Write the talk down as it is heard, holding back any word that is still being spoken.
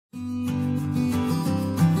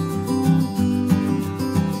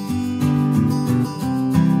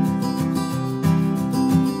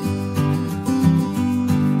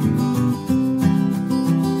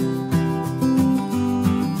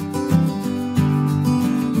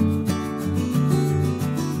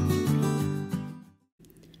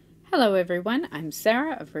Hello everyone, I'm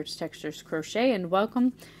Sarah of Rich Textures Crochet and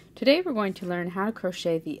welcome. Today we're going to learn how to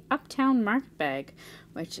crochet the Uptown Market Bag,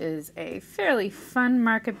 which is a fairly fun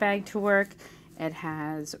market bag to work. It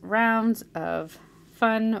has rounds of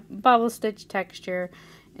fun bubble stitch texture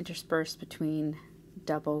interspersed between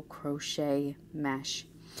double crochet mesh.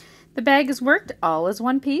 The bag is worked all as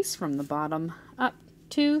one piece from the bottom up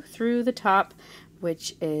to through the top,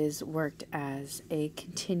 which is worked as a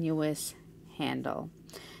continuous handle.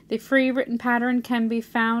 The free written pattern can be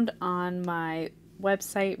found on my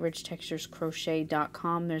website,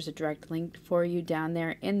 richtexturescrochet.com. There's a direct link for you down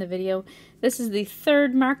there in the video. This is the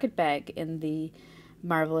third market bag in the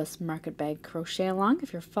Marvelous Market Bag crochet along.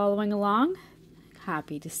 If you're following along,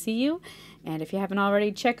 happy to see you. And if you haven't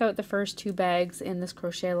already, check out the first two bags in this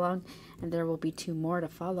crochet along, and there will be two more to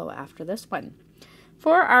follow after this one.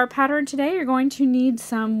 For our pattern today, you're going to need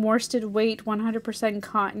some worsted weight 100%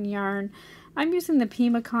 cotton yarn. I'm using the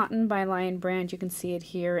Pima Cotton by Lion Brand. You can see it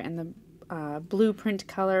here in the blueprint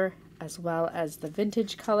color as well as the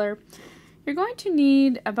vintage color. You're going to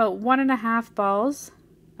need about 1.5 balls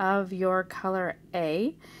of your color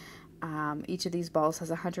A. Each of these balls has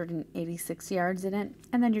 186 yards in it,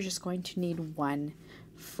 and then you're just going to need one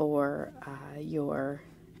for your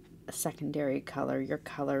secondary color, your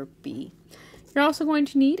color B. You're also going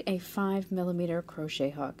to need a 5mm crochet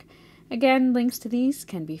hook. Again, links to these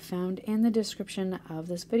can be found in the description of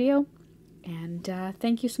this video. And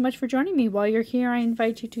thank you so much for joining me. While you're here, I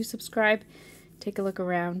invite you to subscribe, take a look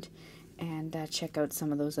around, and check out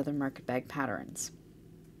some of those other market bag patterns.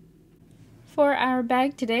 For our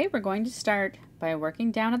bag today, we're going to start by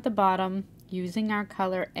working down at the bottom using our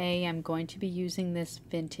color A. I'm going to be using this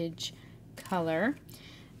vintage color.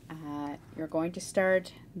 You're going to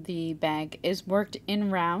start, the bag is worked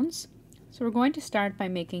in rounds. So we're going to start by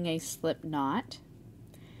making a slip knot.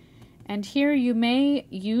 And here you may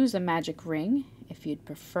use a magic ring if you'd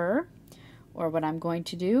prefer, or what I'm going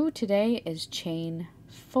to do today is chain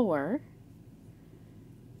 4.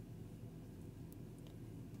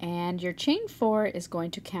 And your chain 4 is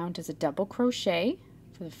going to count as a double crochet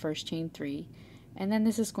for the first chain 3, and then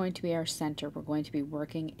this is going to be our center. We're going to be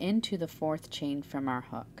working into the 4th chain from our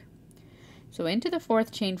hook. So into the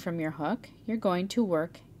 4th chain from your hook, you're going to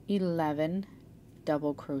work 11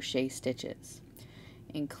 double crochet stitches,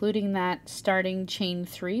 including that starting chain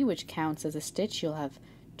 3, which counts as a stitch. You'll have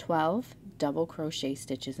 12 double crochet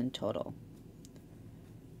stitches in total.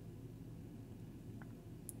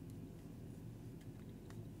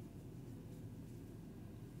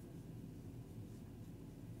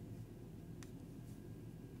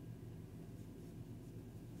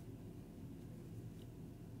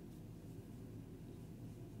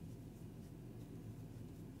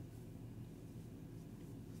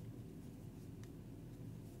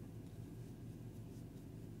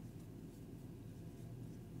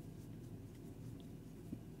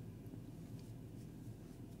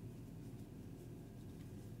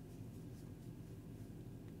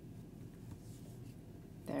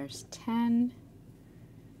 There's 10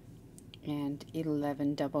 and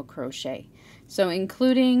 11 double crochet. So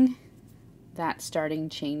including that starting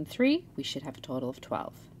chain 3, we should have a total of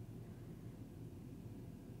 12.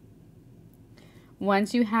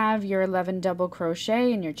 Once you have your 11 double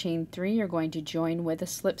crochet and your chain 3, you're going to join with a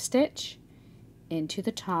slip stitch into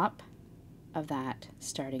the top of that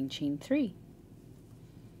starting chain 3.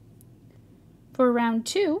 For round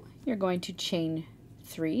 2, you're going to chain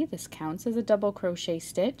 3, this counts as a double crochet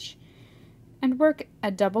stitch, and work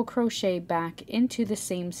a double crochet back into the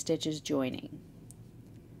same stitch as joining.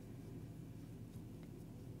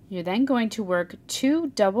 You're then going to work 2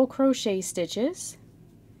 double crochet stitches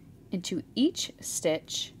into each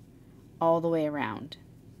stitch all the way around.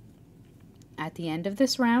 At the end of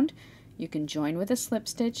this round, you can join with a slip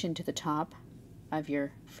stitch into the top of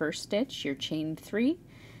your first stitch, your chain 3,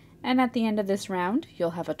 and at the end of this round,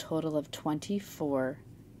 you'll have a total of 24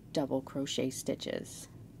 double crochet stitches.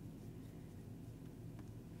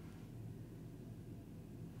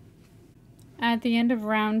 At the end of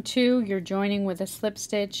round 2, you're joining with a slip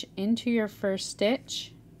stitch into your first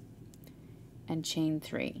stitch and chain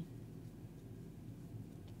 3.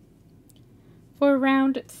 For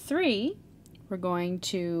round 3, we're going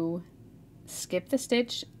to skip the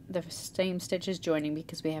stitch, the same stitch as joining,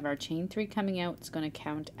 because we have our chain 3 coming out. It's going to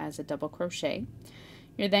count as a double crochet.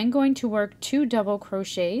 You're then going to work 2 double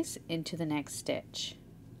crochets into the next stitch.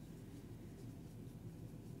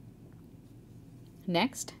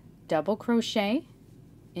 Next, double crochet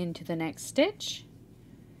into the next stitch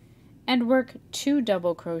and work 2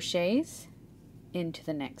 double crochets into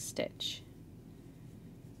the next stitch.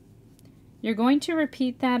 You're going to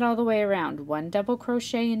repeat that all the way around. 1 double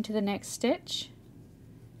crochet into the next stitch,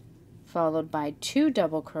 followed by 2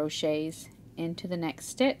 double crochets into the next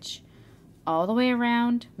stitch, all the way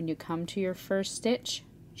around. When you come to your first stitch,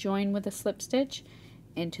 join with a slip stitch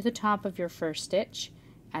into the top of your first stitch.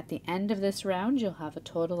 At the end of this round, you'll have a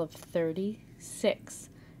total of 36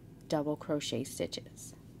 double crochet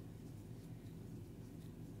stitches.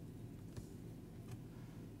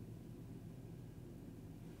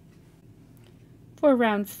 For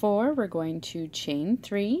round 4, we're going to chain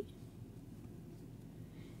 3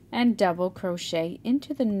 and double crochet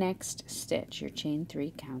into the next stitch. Your chain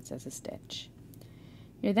 3 counts as a stitch.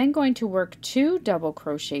 You're then going to work 2 double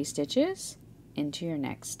crochet stitches into your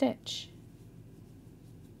next stitch.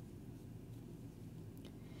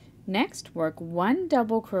 Next, work 1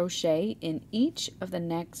 double crochet in each of the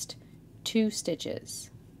next 2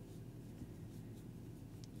 stitches.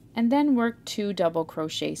 And then work 2 double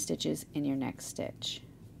crochet stitches in your next stitch.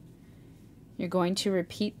 You're going to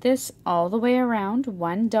repeat this all the way around,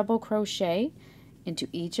 1 double crochet into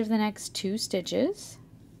each of the next 2 stitches,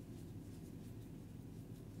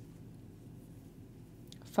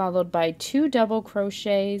 followed by 2 double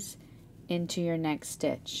crochets into your next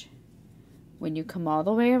stitch. When you come all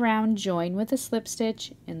the way around, join with a slip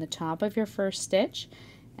stitch in the top of your first stitch,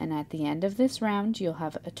 and at the end of this round you'll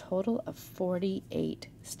have a total of 48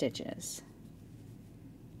 stitches.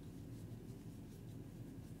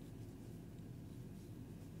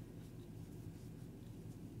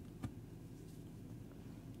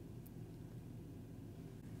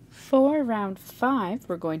 For round 5,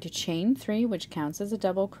 we're going to chain 3, which counts as a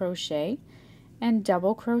double crochet, and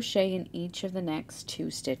double crochet in each of the next 2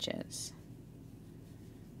 stitches.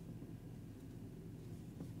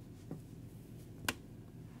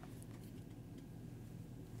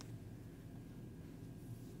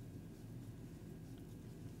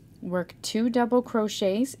 Work 2 double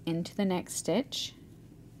crochets into the next stitch.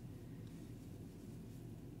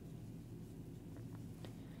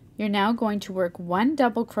 You're now going to work 1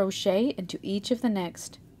 double crochet into each of the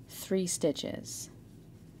next 3 stitches.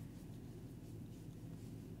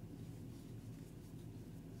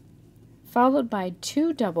 Followed by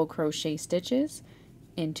 2 double crochet stitches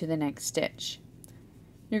into the next stitch.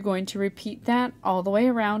 You're going to repeat that all the way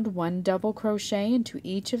around, 1 double crochet into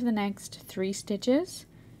each of the next 3 stitches.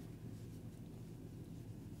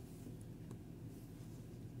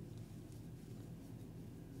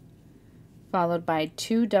 Followed by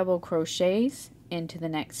 2 double crochets into the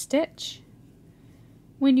next stitch.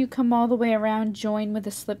 When you come all the way around, join with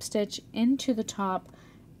a slip stitch into the top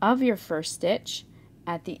of your first stitch.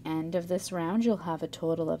 At the end of this round, you'll have a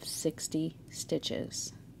total of 60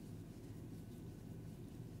 stitches.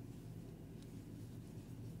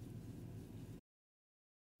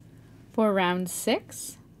 For round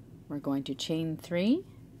 6, we're going to chain 3,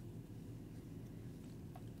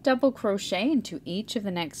 double crochet into each of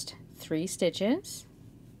the next 3 stitches,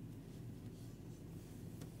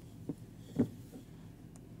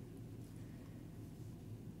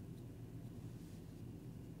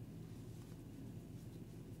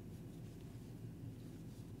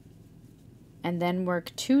 and then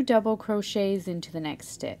work 2 double crochets into the next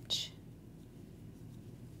stitch.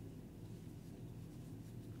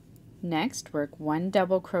 Next, work 1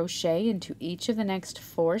 double crochet into each of the next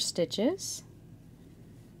 4 stitches.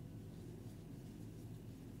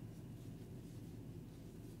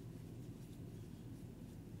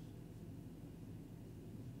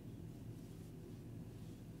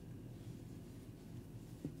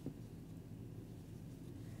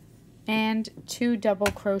 And 2 double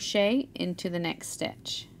crochet into the next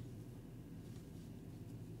stitch.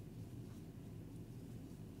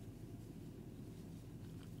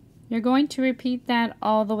 You're going to repeat that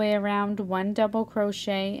all the way around, 1 double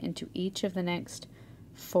crochet into each of the next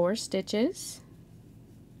 4 stitches.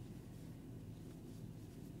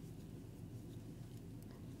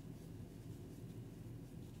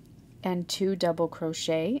 And 2 double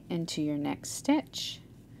crochet into your next stitch.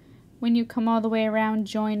 When you come all the way around,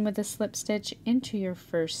 join with a slip stitch into your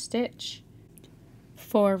first stitch.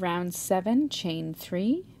 For round 7, chain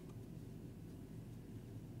 3,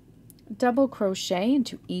 double crochet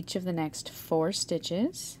into each of the next 4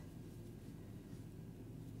 stitches,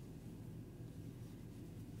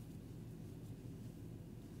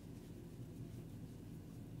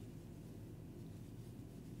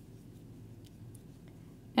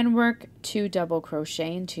 and work 2 double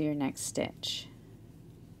crochet into your next stitch.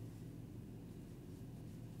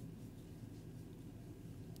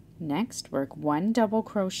 Next, work 1 double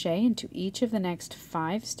crochet into each of the next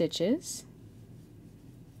 5 stitches,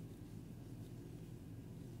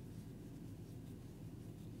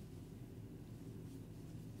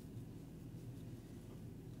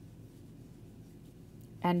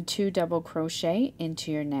 and 2 double crochet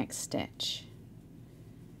into your next stitch.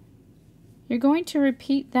 You're going to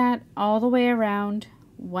repeat that all the way around,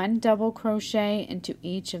 1 double crochet into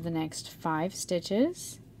each of the next 5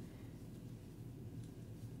 stitches,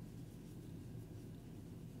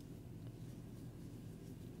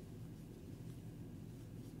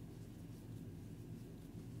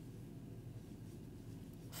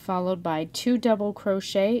 followed by 2 double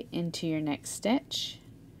crochet into your next stitch.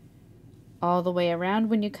 All the way around,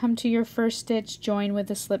 when you come to your first stitch, join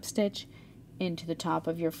with a slip stitch into the top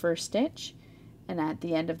of your first stitch, and at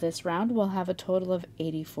the end of this round we'll have a total of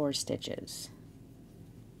 84 stitches.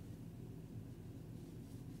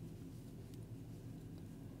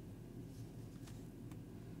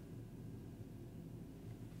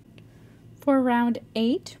 For round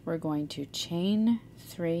 8, we're going to chain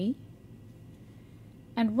 3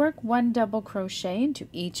 and work 1 double crochet into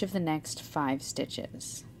each of the next 5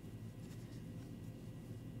 stitches.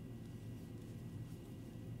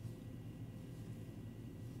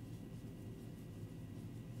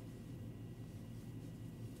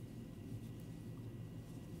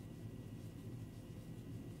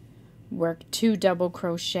 Work 2 double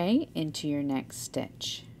crochet into your next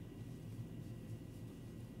stitch.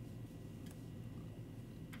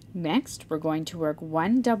 Next, we're going to work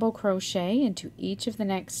 1 double crochet into each of the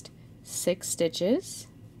next 6 stitches.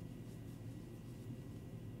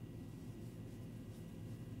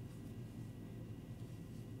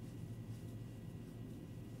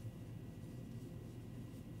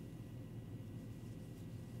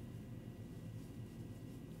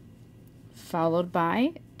 Followed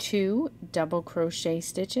by 2 double crochet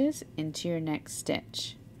stitches into your next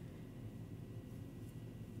stitch.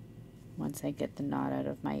 Once I get the knot out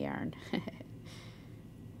of my yarn. There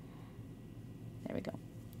we go.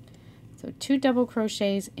 So 2 double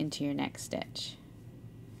crochets into your next stitch.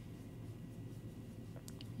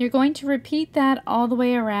 You're going to repeat that all the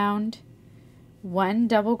way around, 1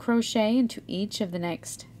 double crochet into each of the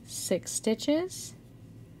next 6 stitches.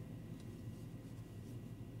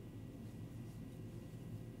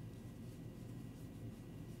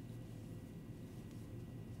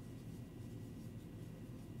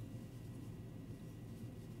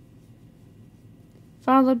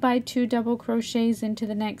 Followed by 2 double crochets into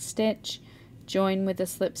the next stitch, join with a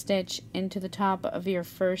slip stitch into the top of your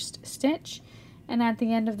first stitch, and at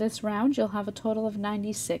the end of this round you'll have a total of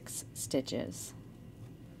 96 stitches.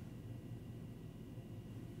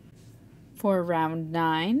 For round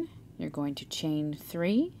 9, you're going to chain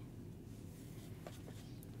 3,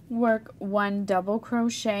 work 1 double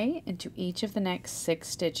crochet into each of the next 6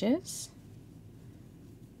 stitches,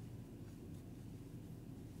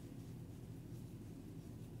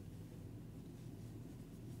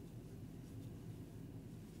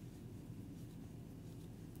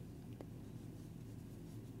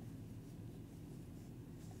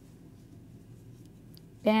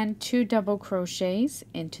 and 2 double crochets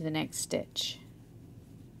into the next stitch.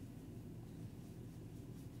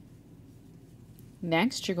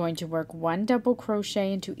 Next, you're going to work 1 double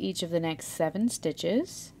crochet into each of the next 7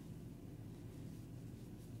 stitches,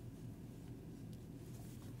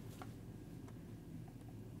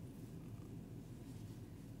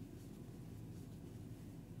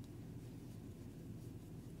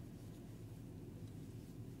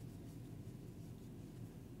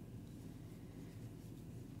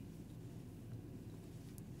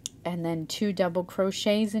 and then 2 double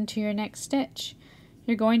crochets into your next stitch.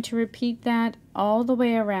 You're going to repeat that all the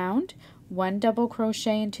way around, 1 double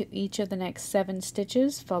crochet into each of the next 7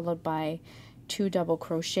 stitches, followed by 2 double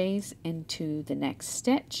crochets into the next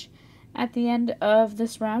stitch. At the end of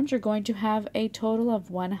this round, you're going to have a total of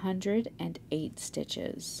 108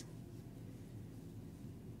 stitches.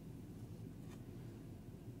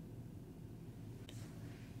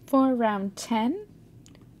 For round 10,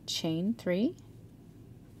 chain 3,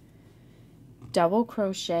 double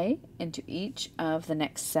crochet into each of the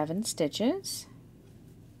next 7 stitches,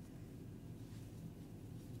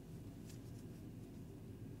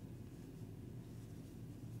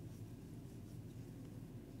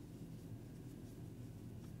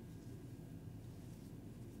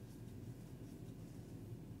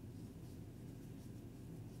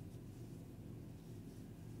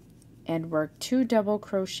 and work 2 double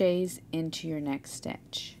crochets into your next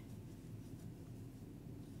stitch.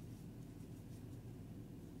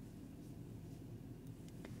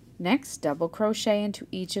 Next, double crochet into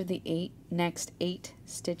each of the next 8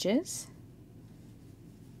 stitches.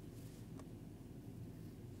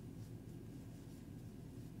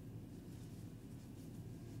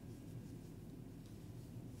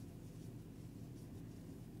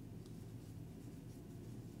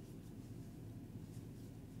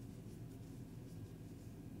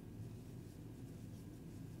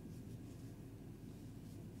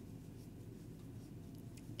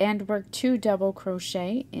 and work 2 double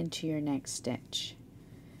crochet into your next stitch.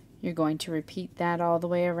 You're going to repeat that all the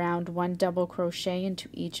way around, 1 double crochet into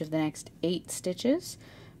each of the next 8 stitches,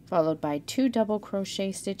 followed by 2 double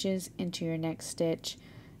crochet stitches into your next stitch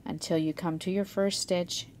until you come to your first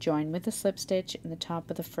stitch. Join with a slip stitch in the top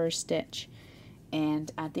of the first stitch,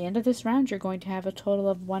 and at the end of this round you're going to have a total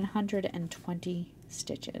of 120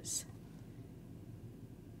 stitches.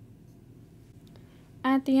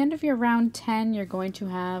 At the end of your round 10, you're going to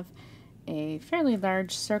have a fairly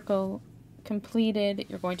large circle completed.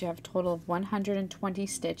 You're going to have a total of 120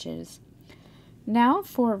 stitches. Now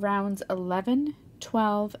for rounds 11,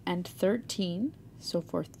 12, and 13, so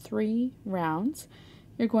for 3 rounds,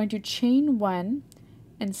 you're going to chain 1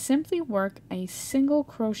 and simply work a single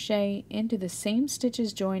crochet into the same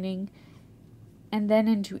stitches joining and then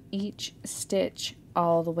into each stitch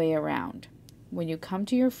all the way around. When you come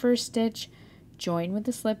to your first stitch, join with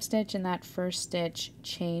the slip stitch in that first stitch,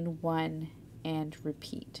 chain 1, and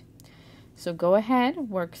repeat. So go ahead,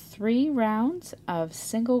 work 3 rounds of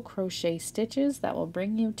single crochet stitches. That will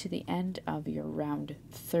bring you to the end of your round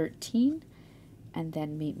 13, and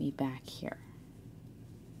then meet me back here.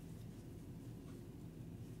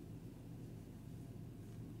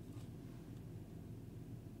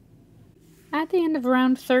 At the end of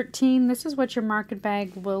round 13, this is what your market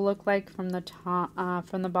bag will look like from the top,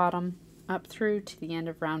 from the bottom up through to the end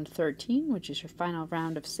of round 13, which is your final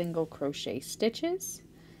round of single crochet stitches.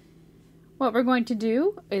 What we're going to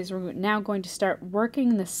do is we're now going to start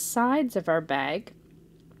working the sides of our bag.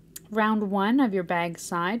 Round 1 of your bag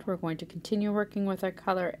side, we're going to continue working with our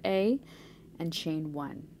color A and chain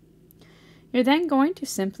 1. You're then going to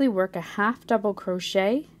simply work a half double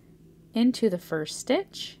crochet into the first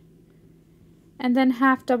stitch, and then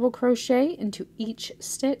half double crochet into each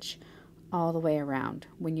stitch all the way around.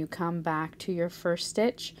 When you come back to your first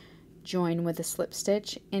stitch, join with a slip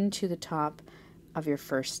stitch into the top of your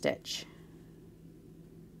first stitch.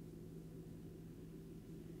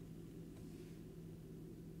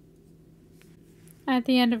 At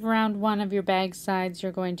the end of round 1 of your bag sides,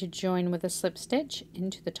 you're going to join with a slip stitch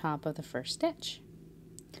into the top of the first stitch.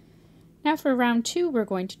 Now for round 2, we're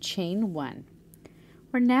going to chain 1.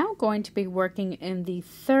 We're now going to be working in the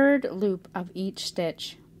 3rd loop of each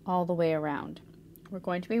stitch all the way around. We're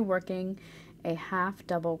going to be working a half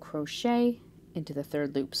double crochet into the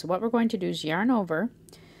 3rd loop. So what we're going to do is yarn over,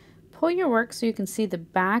 pull your work so you can see the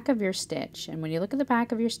back of your stitch, and when you look at the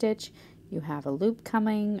back of your stitch, you have a loop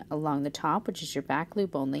coming along the top, which is your back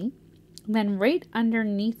loop only. And then right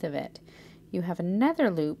underneath of it, you have another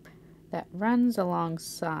loop that runs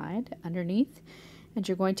alongside underneath, and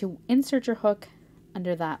you're going to insert your hook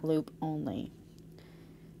under that loop only.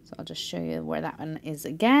 So I'll just show you where that one is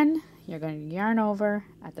again. You're going to yarn over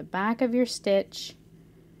at the back of your stitch.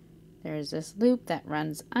 There is this loop that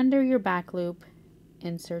runs under your back loop.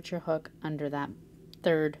 Insert your hook under that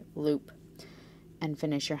 3rd loop and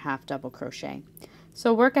finish your half double crochet.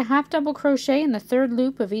 So work a half double crochet in the 3rd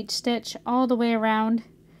loop of each stitch all the way around,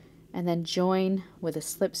 and then join with a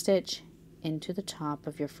slip stitch into the top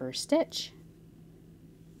of your first stitch.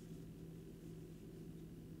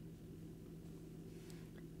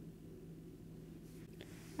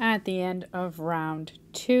 At the end of round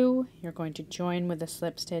 2, you're going to join with a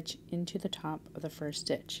slip stitch into the top of the first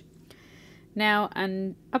stitch. Now,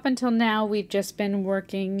 and up until now, we've just been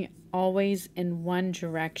working always in one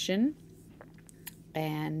direction,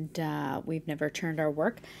 and we've never turned our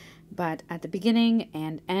work. But at the beginning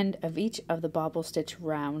and end of each of the bobble stitch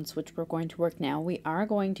rounds, which we're going to work now, we are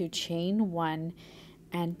going to chain 1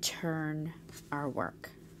 and turn our work.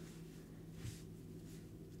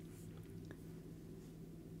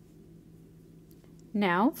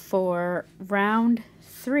 Now for round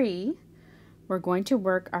 3, we're going to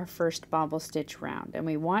work our first bobble stitch round, and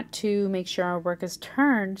we want to make sure our work is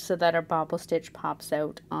turned so that our bobble stitch pops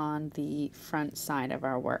out on the front side of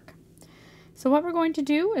our work. So what we're going to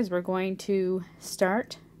do is we're going to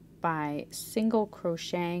start by single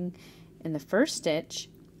crocheting in the first stitch,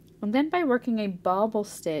 and then by working a bobble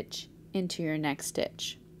stitch into your next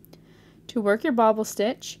stitch. To work your bobble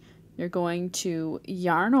stitch, you're going to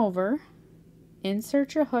yarn over,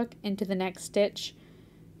 insert your hook into the next stitch,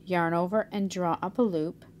 yarn over and draw up a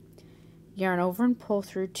loop, yarn over and pull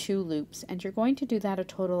through 2 loops, and you're going to do that a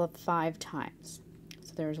total of 5 times.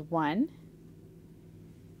 So there's 1,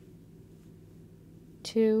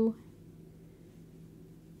 2,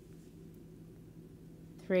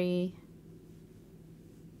 3,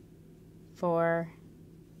 4,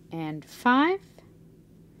 and 5.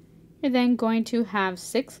 You're then going to have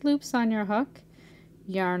 6 loops on your hook,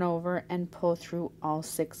 yarn over and pull through all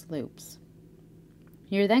 6 loops.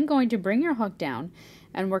 You're then going to bring your hook down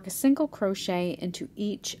and work a single crochet into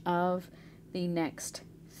each of the next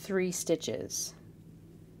 3 stitches.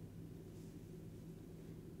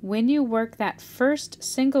 When you work that first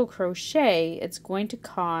single crochet, it's going to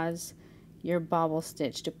cause your bobble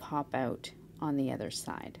stitch to pop out on the other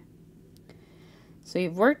side. So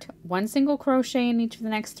you've worked 1 single crochet in each of the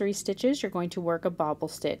next 3 stitches. You're going to work a bobble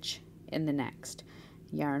stitch in the next.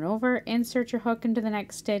 Yarn over, insert your hook into the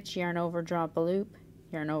next stitch, yarn over, drop a loop,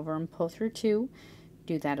 yarn over and pull through 2.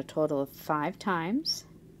 Do that a total of 5 times.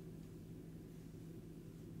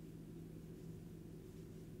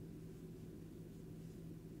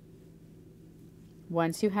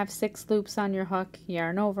 Once you have 6 loops on your hook,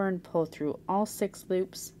 yarn over and pull through all 6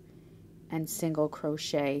 loops and single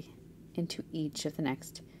crochet into each of the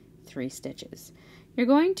next 3 stitches. You're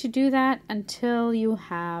going to do that until you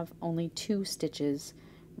have only 2 stitches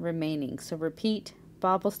remaining. So repeat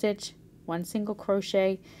bobble stitch, 1 single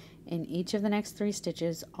crochet in each of the next 3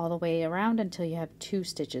 stitches all the way around until you have 2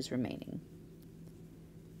 stitches remaining.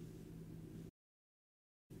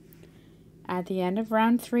 At the end of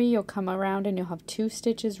round 3, you'll come around and you'll have 2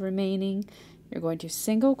 stitches remaining. You're going to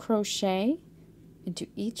single crochet into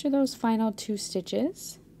each of those final 2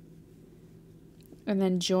 stitches and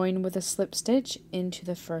then join with a slip stitch into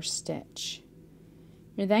the first stitch.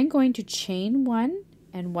 You're then going to chain 1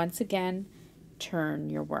 and once again turn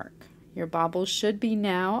your work. Your bobble should be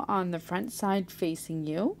now on the front side facing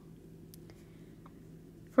you.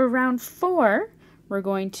 For round 4, we're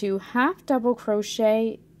going to half double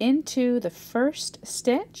crochet into the first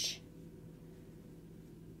stitch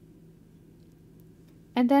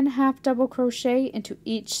and then half double crochet into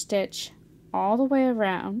each stitch all the way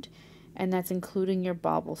around, and that's including your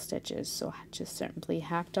bobble stitches. So just simply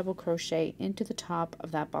half double crochet into the top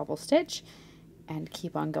of that bobble stitch and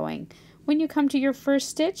keep on going. When you come to your first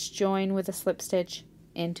stitch, join with a slip stitch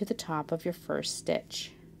into the top of your first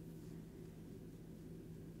stitch.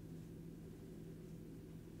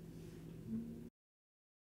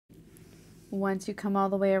 Once you come all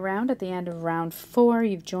the way around, at the end of round 4,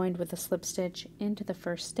 you've joined with a slip stitch into the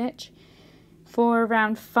first stitch. For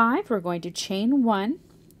round 5, we're going to chain 1,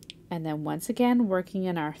 and then once again, working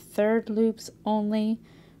in our 3rd loops only,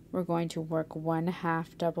 we're going to work 1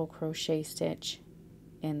 half double crochet stitch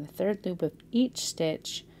in the 3rd loop of each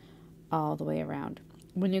stitch all the way around.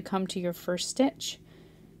 When you come to your first stitch,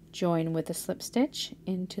 join with a slip stitch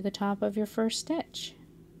into the top of your first stitch.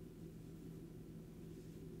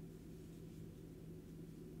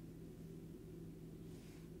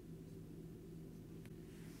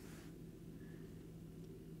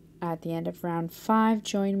 At the end of round 5,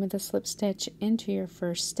 join with a slip stitch into your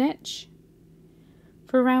first stitch.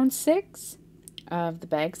 For round 6 of the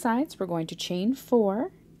bag sides, we're going to chain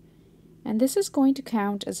 4, and this is going to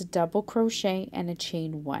count as a double crochet and a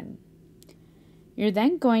chain 1. You're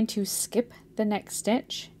then going to skip the next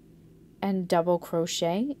stitch and double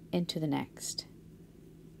crochet into the next.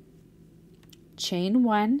 Chain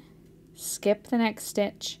 1, skip the next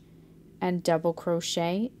stitch, and double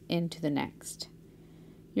crochet into the next.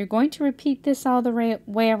 You're going to repeat this all the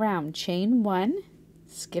way around. Chain 1,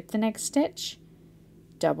 skip the next stitch,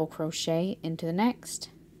 double crochet into the next,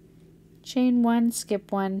 chain 1, skip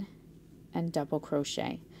 1, and double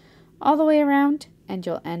crochet all the way around, and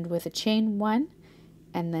you'll end with a chain 1,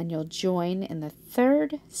 and then you'll join in the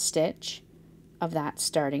 3rd stitch of that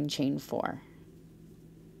starting chain 4.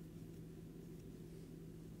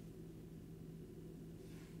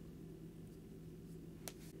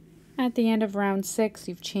 At the end of round 6,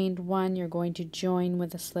 you've chained 1, you're going to join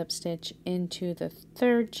with a slip stitch into the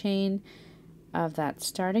 3rd chain of that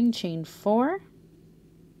starting chain 4.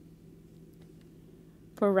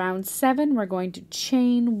 For round 7, we're going to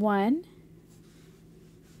chain 1,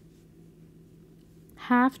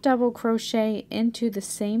 half double crochet into the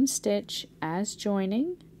same stitch as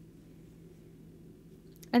joining,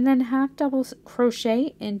 and then half double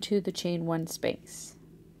crochet into the chain 1 space.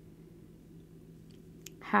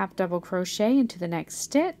 Half double crochet into the next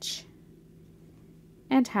stitch,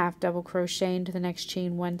 and half double crochet into the next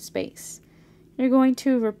chain 1 space. You're going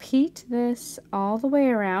to repeat this all the way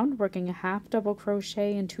around, working a half double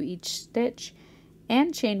crochet into each stitch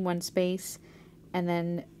and chain 1 space, and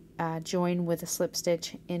then join with a slip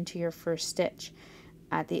stitch into your first stitch.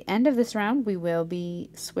 At the end of this round, we will be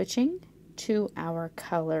switching to our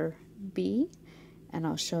color B, and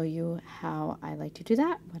I'll show you how I like to do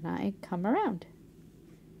that when I come around.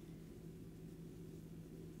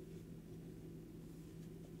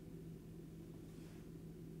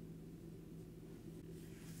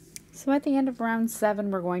 So at the end of round 7,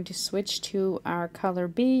 we're going to switch to our color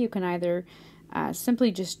B. You can either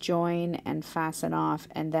simply just join and fasten off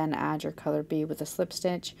and then add your color B with a slip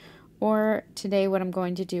stitch. Or today what I'm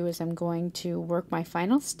going to do is I'm going to work my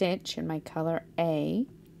final stitch in my color A.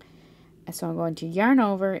 So I'm going to yarn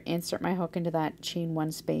over, insert my hook into that, chain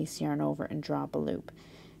one space, yarn over, and drop a loop.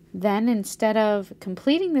 Then instead of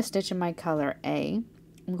completing the stitch in my color A,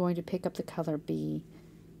 I'm going to pick up the color B,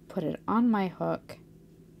 put it on my hook,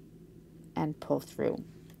 and pull through.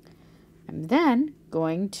 I'm then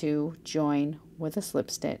going to join with a slip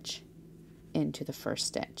stitch into the first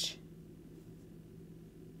stitch.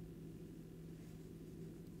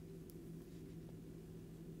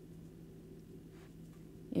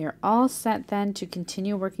 You're all set then to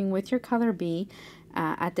continue working with your color B.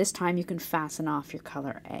 At this time you can fasten off your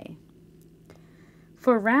color A.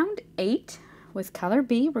 For round 8 with color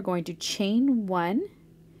B, we're going to chain 1,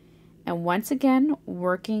 and once again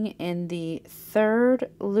working in the third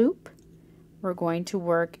loop, we're going to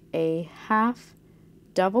work a half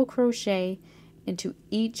double crochet into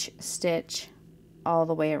each stitch all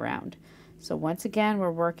the way around. So once again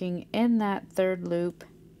we're working in that third loop,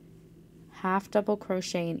 half double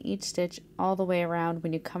crochet in each stitch all the way around.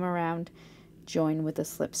 When you come around, join with a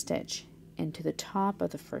slip stitch into the top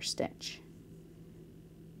of the first stitch.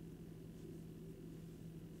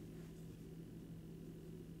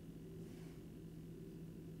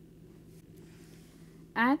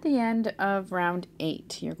 At the end of round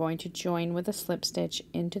 8, you're going to join with a slip stitch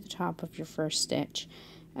into the top of your first stitch,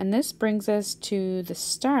 and this brings us to the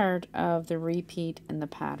start of the repeat in the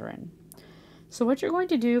pattern. So what you're going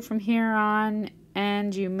to do from here on,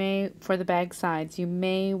 and you may, for the bag sides, you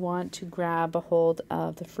may want to grab a hold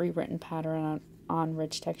of the free written pattern on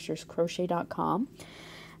richtexturescrochet.com.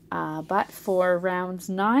 But for rounds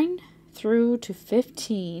 9 through to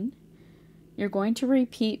 15, you're going to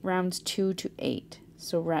repeat rounds 2 to 8.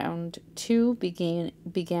 So round 2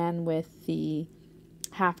 began with the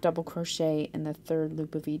half double crochet in the third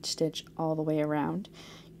loop of each stitch all the way around.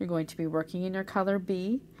 You're going to be working in your color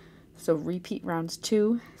B. So repeat rounds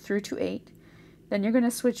 2 through to 8. Then you're going to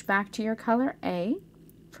switch back to your color A.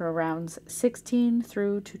 For rounds 16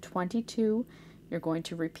 through to 22, you're going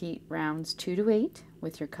to repeat rounds 2 to 8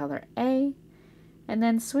 with your color A, and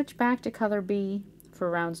then switch back to color B for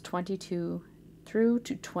rounds 22 through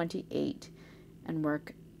to 28 and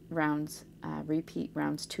work rounds, repeat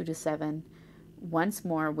rounds 2 to 7 once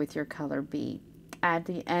more with your color B. At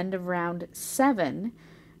the end of round 7,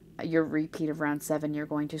 your repeat of round 7, you're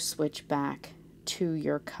going to switch back to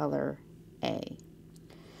your color A.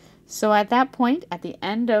 So at that point, at the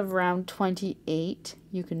end of round 28,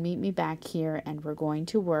 you can meet me back here and we're going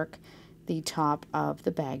to work the top of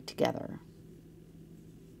the bag together.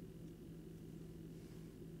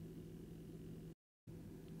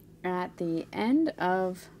 At the end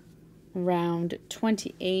of round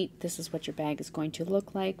 28, this is what your bag is going to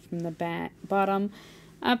look like from the bottom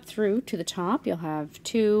up through to the top. You'll have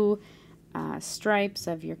 2 stripes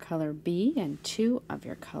of your color B and 2 of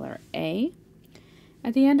your color A.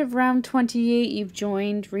 At the end of round 28,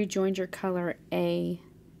 you've rejoined your color A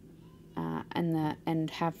and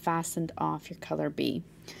have fastened off your color B.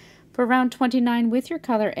 For round 29 with your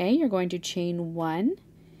color A, you're going to chain 1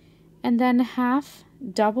 and then half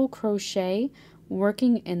double crochet,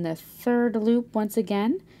 working in the third loop once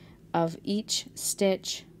again of each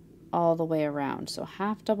stitch all the way around. So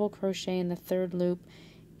half double crochet in the third loop,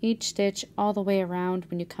 each stitch all the way around.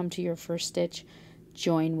 When you come to your first stitch,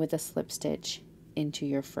 join with a slip stitch into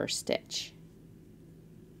your first stitch.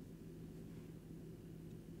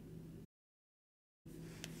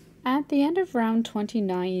 At the end of round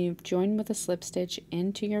 29, you've joined with a slip stitch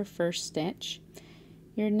into your first stitch.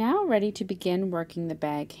 You're now ready to begin working the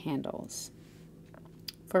bag handles.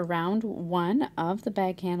 For round 1 of the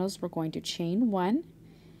bag handles, we're going to chain 1,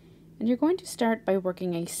 and you're going to start by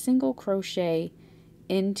working a single crochet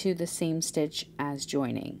into the same stitch as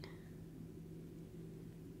joining.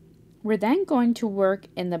 We're then going to work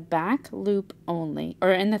in the back loop only,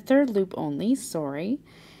 or in the third loop only, sorry,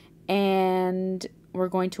 and we're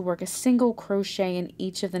going to work a single crochet in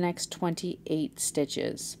each of the next 28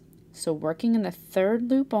 stitches. So working in the third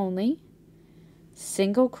loop only,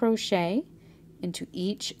 single crochet into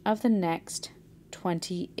each of the next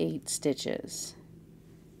 28 stitches.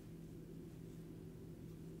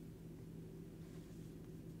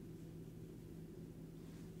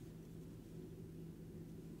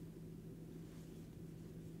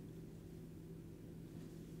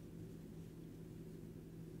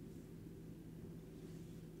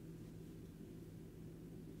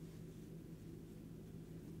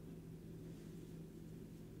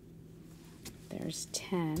 There's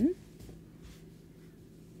 10.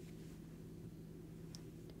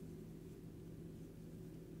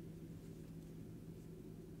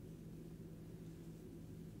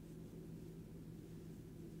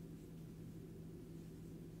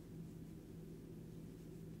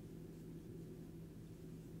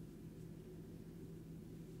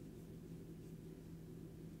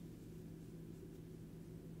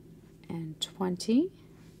 20,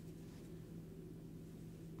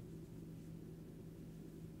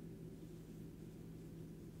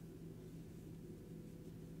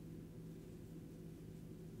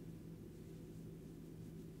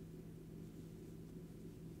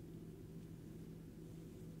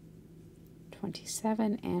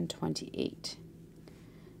 and 28.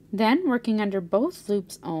 Then working under both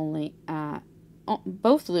loops of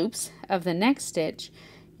the next stitch,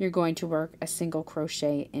 you're going to work a single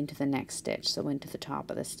crochet into the next stitch, so into the top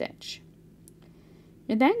of the stitch.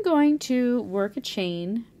 You're then going to work a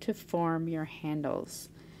chain to form your handles.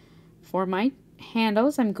 For my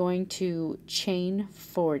handles, I'm going to chain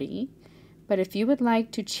 40, but if you would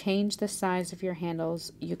like to change the size of your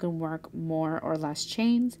handles, you can work more or less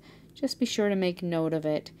chains. Just be sure to make note of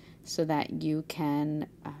it so that you can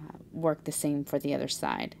work the same for the other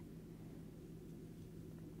side.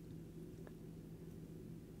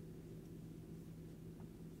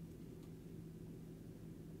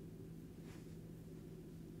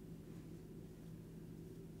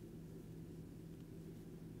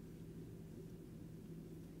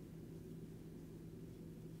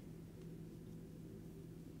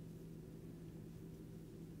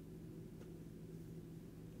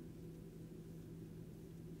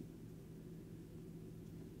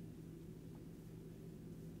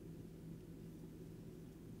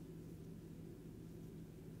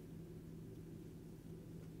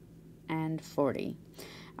 And 40.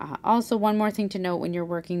 Also, one more thing to note when you're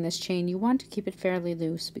working this chain, you want to keep it fairly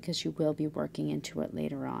loose because you will be working into it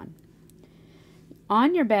later on.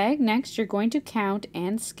 On your bag, next you're going to count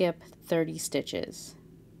and skip 30 stitches.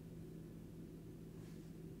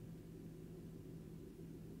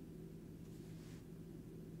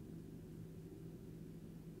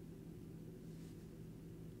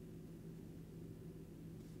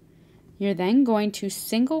 You're then going to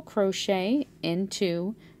single crochet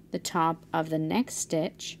into the top of the next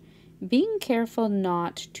stitch, being careful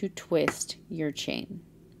not to twist your chain.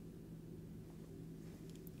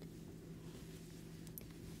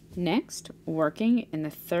 Next, working in the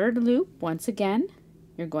third loop, once again,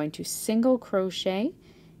 you're going to single crochet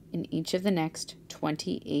in each of the next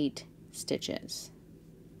 28 stitches.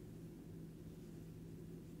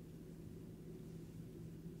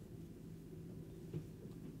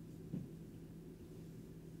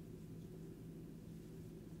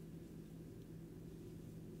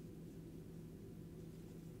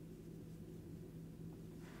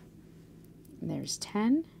 There's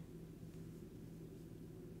 10.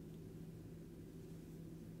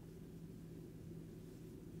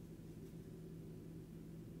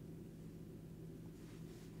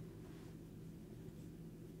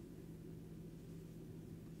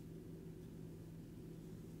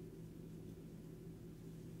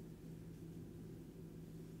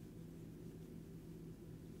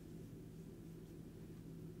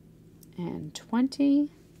 And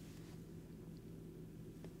 20.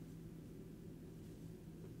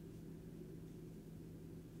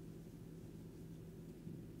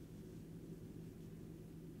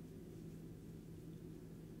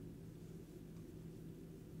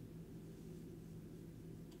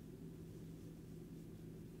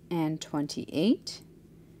 And 28.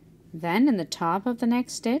 Then in the top of the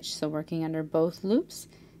next stitch, so working under both loops,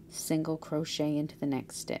 single crochet into the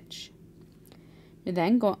next stitch. You're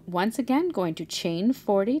then once again going to chain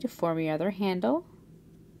 40 to form your other handle.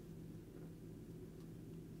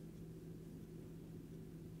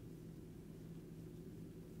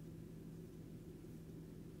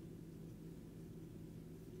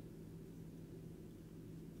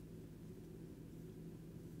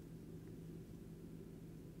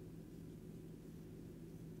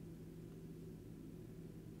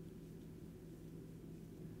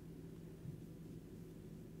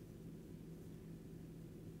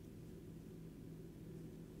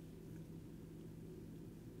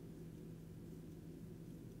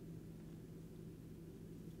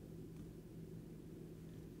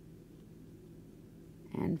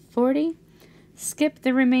 And 40. Skip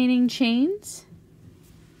the remaining chains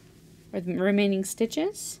or the remaining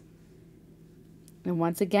stitches, and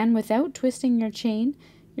once again, without twisting your chain,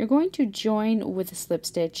 you're going to join with a slip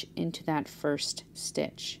stitch into that first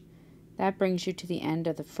stitch. That brings you to the end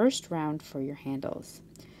of the first round for your handles.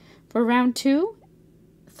 For round 2,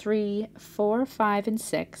 3, 4, 5, and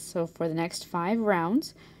 6, so for the next 5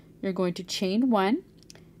 rounds, you're going to chain 1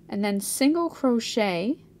 and then single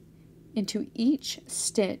crochet into each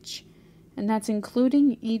stitch, and that's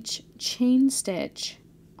including each chain stitch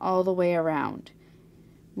all the way around.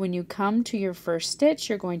 When you come to your first stitch,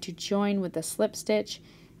 you're going to join with a slip stitch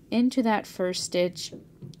into that first stitch,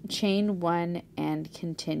 chain 1, and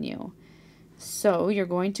continue. So you're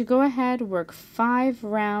going to go ahead, work 5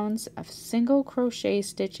 rounds of single crochet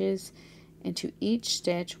stitches into each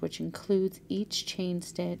stitch, which includes each chain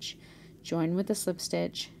stitch. Join with a slip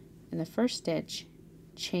stitch in the first stitch,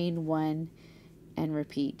 chain 1, and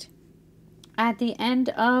repeat. At the end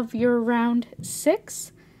of your round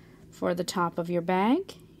 6, for the top of your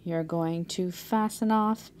bag, you're going to fasten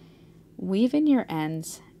off, weave in your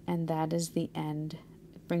ends, and that is the end.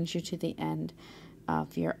 It brings you to the end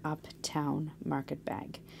of your Uptown Market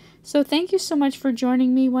Bag. So thank you so much for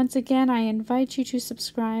joining me once again. I invite you to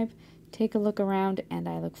subscribe, take a look around, and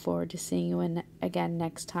I look forward to seeing you again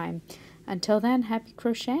next time. Until then, happy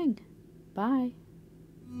crocheting. Bye.